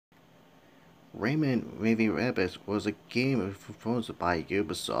Rayman Raving Rabbids was a game proposed by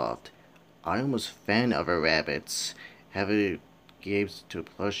Ubisoft. I am a fan of rabbits, having games to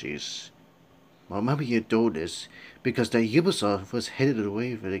plushies. Well, maybe you know this, because the Ubisoft was headed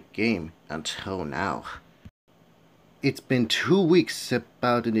away for the game until now. It's been 2 weeks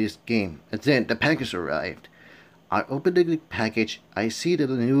about this game, and then the package arrived. I opened the package, I see the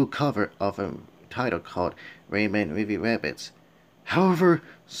new cover of a title called Rayman Raving Rabbids. However,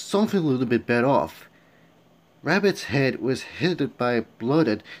 something a little bit bad off. Rabbit's head was hit by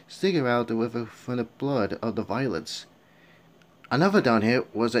blood sticking out from the blood of the violets. Another down here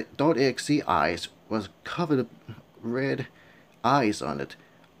was a .exe eyes was covered with red eyes on it.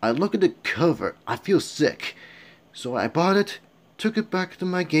 I look at the cover, I feel sick. So I bought it, took it back to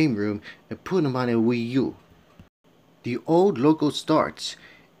my game room, and put it on a Wii U. The old logo starts,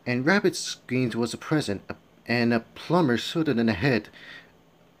 and Rabbit's screen was a present, and a plumber suited in the head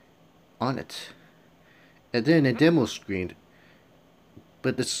on it. And then a demo screen,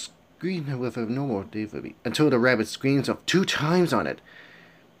 but the screen with a normal DVD until the rabbit screens of 2 times on it.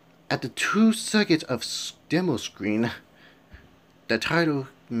 At the 2 seconds of demo screen, the title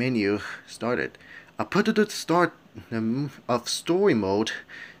menu started. I put it to start of story mode,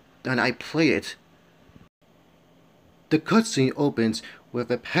 and I play it. The cutscene opens with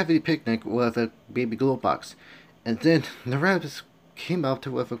a heavy picnic with a baby glow box, and then the rabbits came out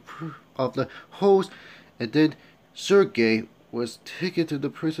with a proof of the host, and then Sergey was taken to the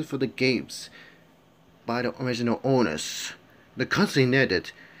prison for the games by the original owners. The cutscene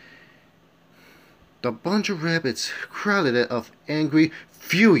ended. The bunch of rabbits crowded it of angry,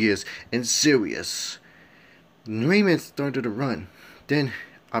 furious, and serious. Rayman started to run. Then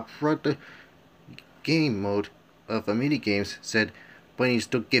I brought the game mode of the minigames said bunnies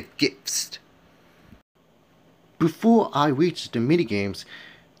to give gifts. Before I reached the minigames,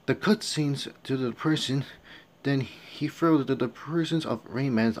 the cutscenes to the person, then he threw the persons of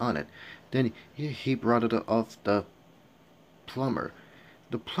Rayman on it. Then he brought it off the plumber.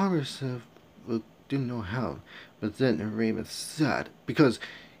 The plumber said, didn't know how, but then Rayman sad because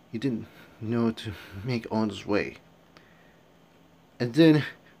he didn't know to make on his way. And then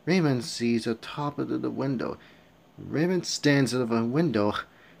Rayman sees the top of the window. Rayman stands at the window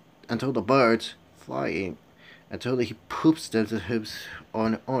until the birds flying, until he poops them to his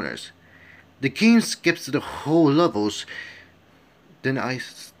own owners. The game skips the whole levels. Then I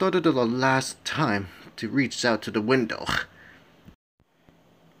started the last time to reach out to the window.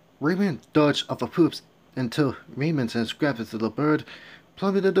 Rayman dodged off the poops until Rayman and grabbed the little bird,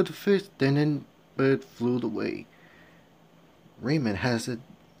 plummeted to the fish, then the bird flew away. Rayman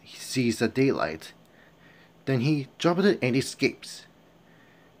he sees the daylight. Then he drops it and escapes.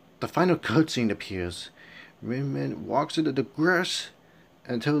 The final cutscene appears. Rayman walks into the grass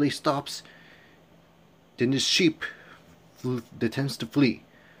until he stops. Then the sheep attempts to flee.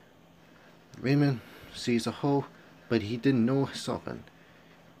 Rayman sees a hole, but he didn't know something.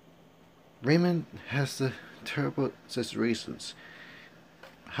 Rayman has the terrible situations.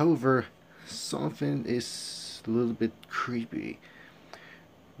 However, something is a little bit creepy.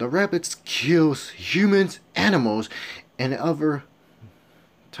 The rabbits kills humans, animals, and other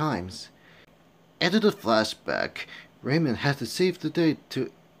times. After the flashback, Rayman has to save the day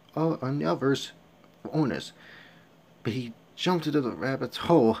to all others owners, but he jumped into the rabbit's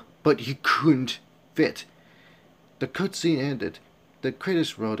hole, but he couldn't fit. The cutscene ended. The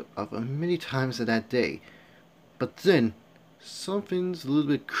credits rolled up many times that day, but then something's a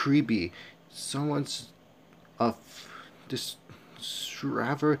little bit creepy. Someone's of this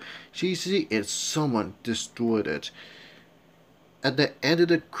rather cheesy, and someone destroyed it. At the end of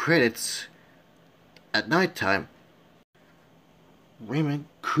the credits, at nighttime, Rayman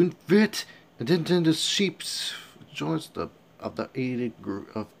couldn't fit, and then the sheep joins the 80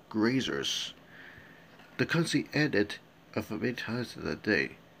 of grazers. The cutscene ended of many times of the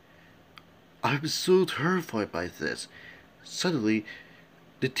day. I was so terrified by this. Suddenly,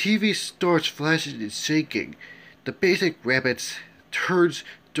 the TV starts flashing and shaking. The basic rabbits turns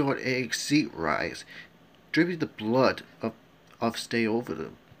 .exe rise, dripping the blood of stay over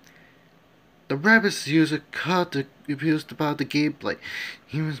them. The rabbits use a cut that appears about the gameplay.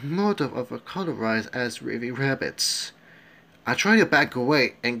 He was more of a colorized as raving rabbits. I try to back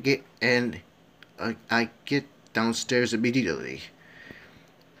away and I get downstairs immediately.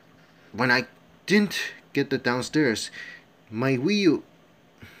 When I didn't get the downstairs, my Wii U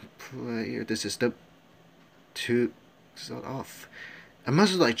player the system to shut off. As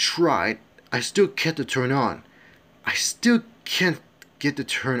much as I tried, I still can't turn on. I still can't get to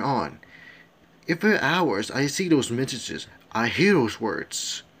turn on. If for hours I see those messages, I hear those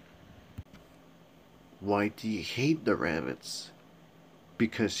words. Why do you hate the rabbits?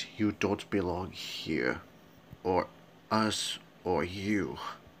 Because you don't belong here. Or us or you.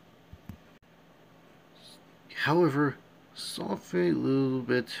 However, something a little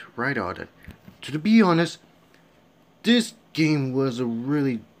bit right on it. To be honest, this game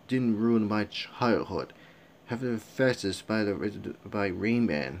really didn't ruin my childhood. Having affected by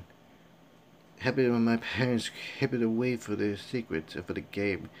Rayman. Happy when my parents kept it away for the secret for the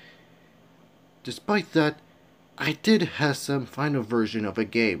game. Despite that, I did have some final version of a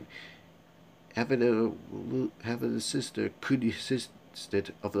game. Having a sister could assist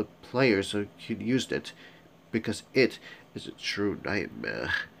it of the player so could use it because it is a true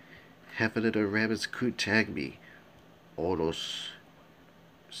nightmare. Having the rabbits could tag me. All those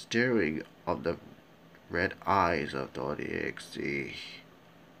staring of the red eyes of the exe.